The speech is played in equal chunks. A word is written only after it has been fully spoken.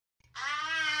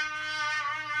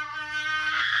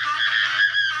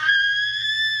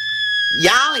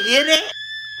Y'all hear that?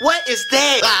 What is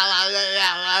that?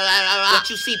 What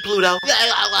you see, Pluto?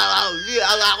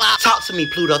 Talk to me,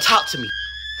 Pluto. Talk to me.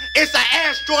 It's an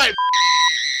asteroid.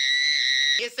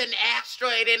 It's an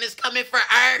asteroid and it's coming for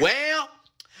Earth. Well,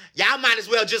 y'all might as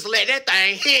well just let that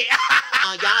thing hit.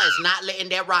 Y'all is not letting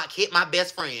that rock hit my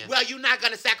best friend. Well, you're not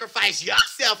gonna sacrifice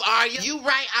yourself, are you? You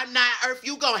right, I'm not Earth.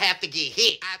 You gonna have to get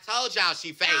hit. I told y'all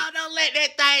she fake. Y'all don't let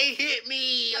that thing hit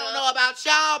me. I don't know about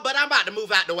y'all, but I'm about to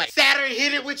move out the way. Saturn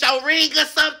hit it with your ring or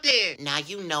something. Now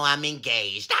you know I'm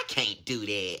engaged. I can't do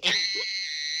that.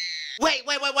 Wait.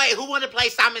 Who wanna play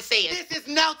Simon Says? This is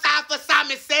no time for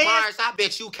Simon Says. Mars, I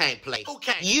bet you can't play. Who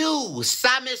can't? You.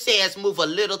 Simon Says move a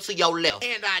little to your left.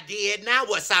 And I did. Now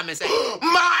what Simon says?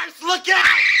 Mars, look out!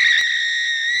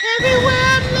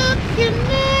 Everywhere